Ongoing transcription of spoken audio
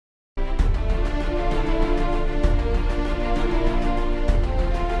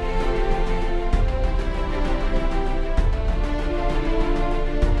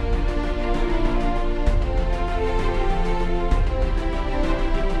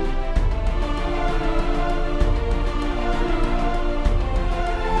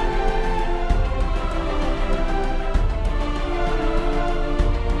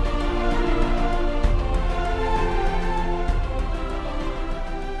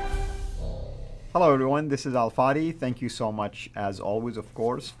Hello everyone, this is Al Fadi. Thank you so much as always, of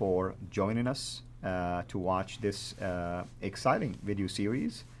course, for joining us to watch this exciting video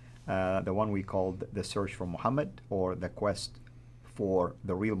series, the one we called The Search for Muhammad, or The Quest for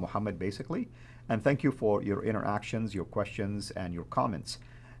the Real Muhammad, basically. And thank you for your interactions, your questions, and your comments.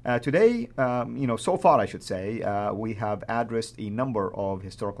 Today, so far I should say, we have addressed a number of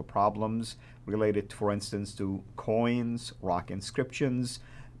historical problems related, for instance, to coins, rock inscriptions.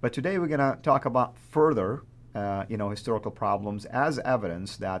 But today we're going to talk about further, historical problems as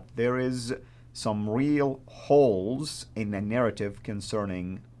evidence that there is some real holes in the narrative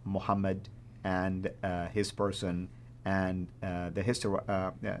concerning Muhammad and his person and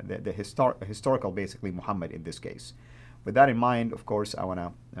the historical, basically, Muhammad in this case. With that in mind, of course, I want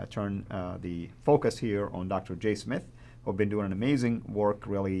to turn the focus here on Dr. Jay Smith, who've been doing an amazing work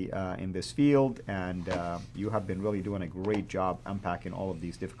really in this field, and you have been really doing a great job unpacking all of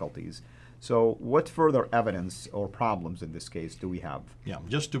these difficulties. So what further evidence or problems in this case do we have? Yeah,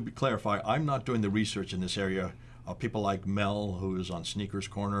 just to clarify, I'm not doing the research in this area. People like Mel, who is on Sneakers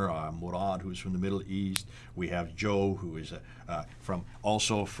Corner, Murad, who's from the Middle East. We have Joe, who is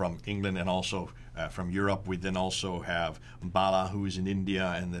also from England and also from Europe. We then also have Bala, who is in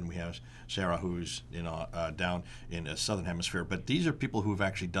India, and then we have Sarah, who's down in the Southern Hemisphere. But these are people who have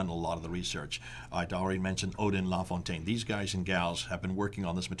actually done a lot of the research. I'd already mentioned Odin LaFontaine. These guys and gals have been working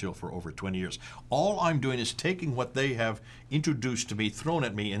on this material for over 20 years. All I'm doing is taking what they have introduced to me, thrown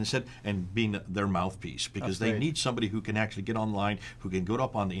at me, and being their mouthpiece, because they need somebody who can actually get online, who can go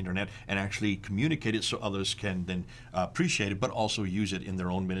up on the internet and actually communicate it so others can then appreciate it, but also use it in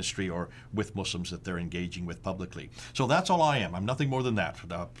their own ministry or with Muslims that they're engaging with publicly. So that's all I am. I'm nothing more than that.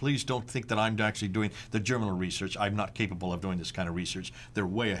 Please don't think that I'm actually doing the journal research. I'm not capable of doing this kind of research. They're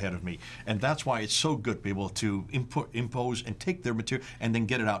way ahead of me. And that's why it's so good to be able to impose and take their material and then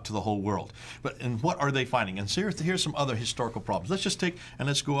get it out to the whole world. And what are they finding? And so here's some other historical problems. Let's just take and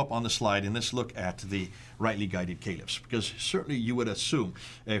let's go up on the slide and let's look at the rightly guided caliphs, because certainly you would assume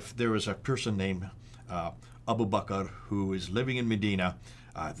if there was a person named Abu Bakr who is living in Medina,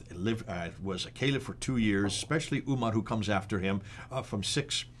 was a caliph for 2 years, especially Umar, who comes after him from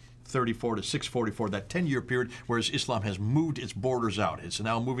 634 to 644, that 10-year period, whereas Islam has moved its borders out. It's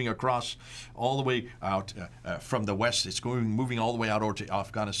now moving across all the way out from the west. It's moving all the way out over to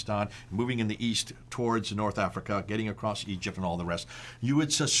Afghanistan, moving in the east towards North Africa, getting across Egypt and all the rest. You would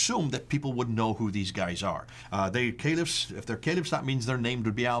assume that people would know who these guys are. They caliphs, if they're caliphs, that means their name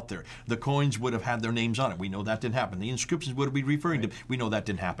would be out there. The coins would have had their names on it. We know that didn't happen. The inscriptions would be referring to them. We know that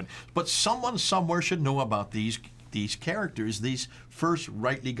didn't happen. But someone somewhere should know about these characters, these first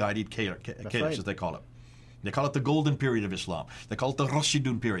rightly guided caliphs, as they call it. They call it the golden period of Islam. They call it the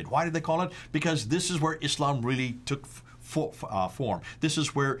Rashidun period. Why did they call it? Because this is where Islam really took form. This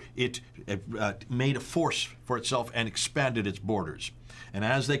is where it made a force for itself and expanded its borders. And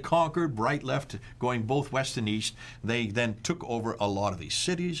as they conquered right, left, going both west and east, they then took over a lot of these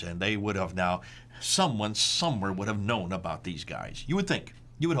cities, and they would have now, someone somewhere would have known about these guys. You would think.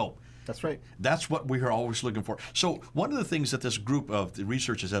 You would hope. That's right. That's what we are always looking for. So one of the things that this group of the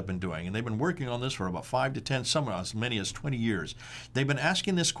researchers have been doing, and they've been working on this for about 5 to 10, some as many as 20 years, they've been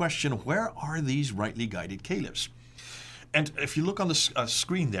asking this question: where are these rightly guided caliphs? And if you look on the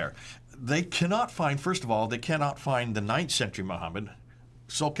screen there, they cannot find, first of all, they cannot find the 9th century Muhammad.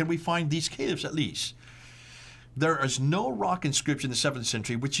 So can we find these caliphs at least? There is no rock inscription in the 7th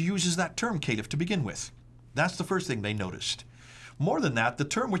century which uses that term caliph to begin with. That's the first thing they noticed. More than that, the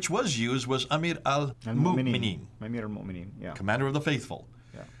term which was used was Amir al-Mu'minin, Amir al-Mu'minin, yeah. Commander of the faithful,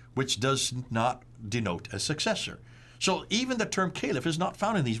 yeah, which does not denote a successor. So even the term caliph is not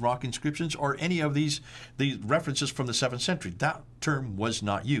found in these rock inscriptions or any of these references from the 7th century. That term was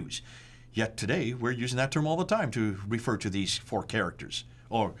not used. Yet today, we're using that term all the time to refer to these 4 characters.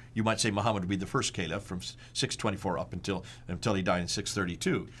 Or you might say Muhammad would be the first caliph from 624 up until he died in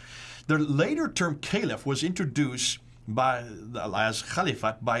 632. The later term caliph was introduced as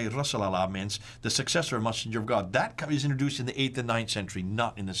Khalifat by Rasulullah, means the successor and messenger of God. That is introduced in the 8th and 9th century,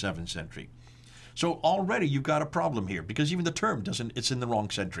 not in the 7th century. So already you've got a problem here, because even the term doesn't, it's in the wrong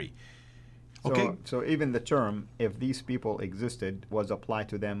century. Okay? So even the term, if these people existed, was applied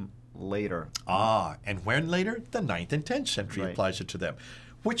to them later. And when later? The 9th and 10th century applies it to them,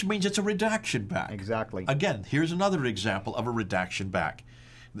 which means it's a redaction back. Exactly. Again, here's another example of a redaction back.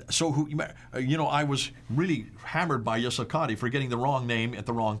 So, I was really hammered by Yusuf Qadi for getting the wrong name at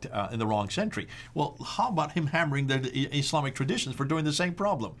the wrong in the wrong century. Well, how about him hammering the Islamic traditions for doing the same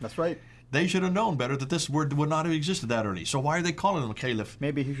problem? That's right. They should have known better that this word would not have existed that early. So why are they calling him a caliph?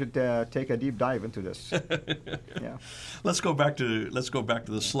 Maybe he should take a deep dive into this. Yeah. Let's go back to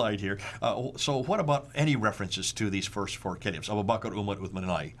the slide here. So what about any references to these first four caliphs, Abu Bakr, Umar, Uthman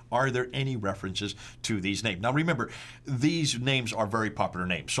Ali? Are there any references to these names? Now remember, these names are very popular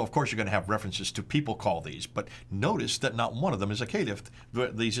names. So of course you're going to have references to people called these, but notice that not one of them is a caliph.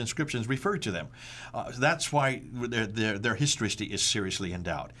 These inscriptions refer to them. That's why their historicity is seriously in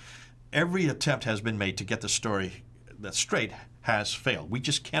doubt. Every attempt has been made to get the story that straight has failed. We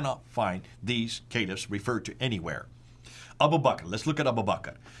just cannot find these caliphs referred to anywhere. Abu Bakr, let's look at Abu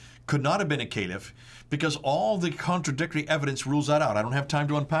Bakr. Could not have been a caliph because all the contradictory evidence rules that out. I don't have time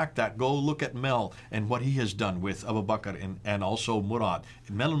to unpack that. Go look at Mel and what he has done with Abu Bakr and also Murad.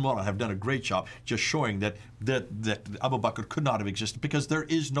 Mel and Murad have done a great job just showing that Abu Bakr could not have existed because there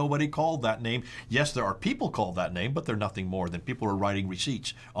is nobody called that name. Yes, there are people called that name, but they're nothing more than people who are writing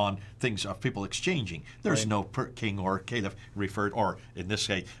receipts on things of people exchanging. There's no king or caliph referred, or in this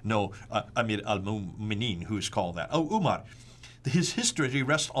case, no Amir al-Mu'minin who's called that. Oh, Umar. His history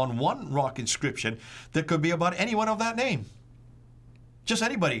rests on one rock inscription that could be about anyone of that name. Just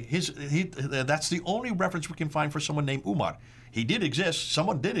anybody. That's the only reference we can find for someone named Umar. He did exist.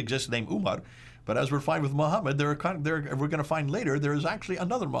 Someone did exist named Umar. But as we're finding with Muhammad, we're going to find later there is actually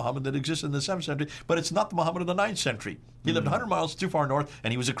another Muhammad that exists in the 7th century, but it's not the Muhammad of the 9th century. He lived 100 miles too far north,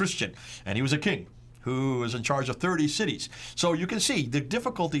 and he was a Christian, and he was a king who was in charge of 30 cities. So you can see the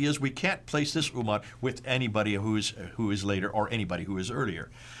difficulty is we can't place this Umar with anybody who is later or anybody who is earlier.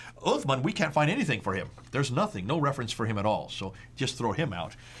 Uthman, we can't find anything for him. There's nothing, no reference for him at all. So just throw him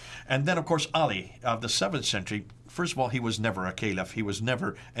out. And then, of course, Ali of the 7th century. First of all, he was never a caliph. He was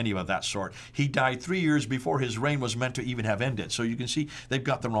never any of that sort. He died 3 years before his reign was meant to even have ended. So you can see they've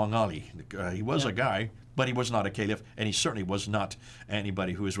got the wrong Ali. He was a guy, but he was not a caliph, and he certainly was not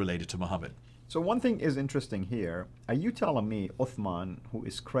anybody who is related to Muhammad. So one thing is interesting here. Are you telling me Uthman, who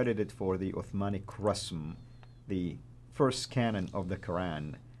is credited for the Uthmanic Rasm, the first canon of the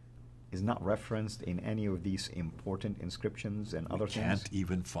Quran, is not referenced in any of these important inscriptions and other things? We can't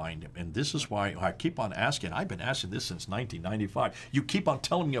even find him. And this is why I keep on asking. I've been asking this since 1995. You keep on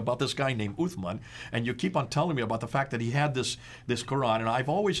telling me about this guy named Uthman, and you keep on telling me about the fact that he had this Quran. And I've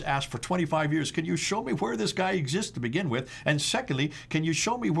always asked for 25 years, can you show me where this guy exists to begin with? And secondly, can you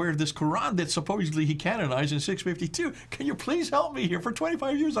show me where this Quran that supposedly he canonized in 652, can you please help me here? For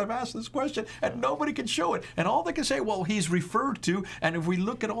 25 years I've asked this question, and nobody can show it. And all they can say, well, he's referred to, and if we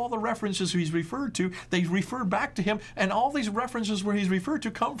look at all the references he's referred to, they refer back to him, and all these references where he's referred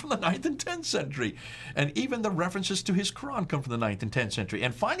to come from the 9th and 10th century. And even the references to his Quran come from the 9th and 10th century.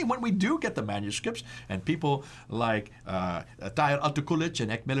 And finally, when we do get the manuscripts, and people like Tahir Altukulic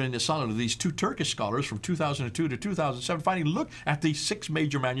and Ekmel Nisalan, these two Turkish scholars from 2002 to 2007, finally look at these 6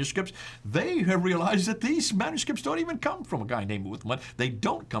 major manuscripts, they have realized that these manuscripts don't even come from a guy named Uthman. They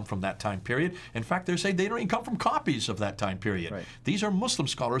don't come from that time period. In fact, they're saying they don't even come from copies of that time period. Right. These are Muslim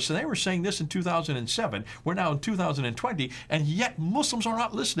scholars, and they were saying this in 2007. We're now in 2020, and yet Muslims are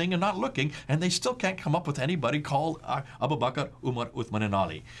not listening and not looking, and they still can't come up with anybody called Abu Bakr, Umar, Uthman, and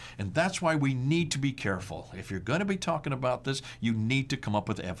Ali. And that's why we need to be careful. If you're going to be talking about this, you need to come up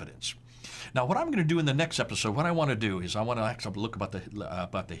with evidence. Now, what I'm going to do in the next episode, what I want to do is I want to actually look about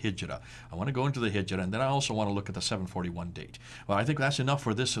the Hijrah. I want to go into the Hijrah, and then I also want to look at the 741 date. Well, I think that's enough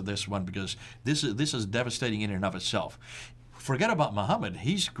for this one, because this is devastating in and of itself. Forget about Muhammad.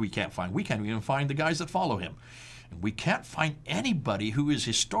 We can't even find the guys that follow him. And we can't find anybody who is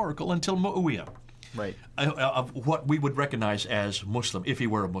historical until Muawiyah. Right. Of what we would recognize as Muslim, if he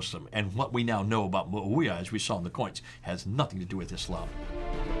were a Muslim. And what we now know about Muawiyah, as we saw in the coins, has nothing to do with Islam.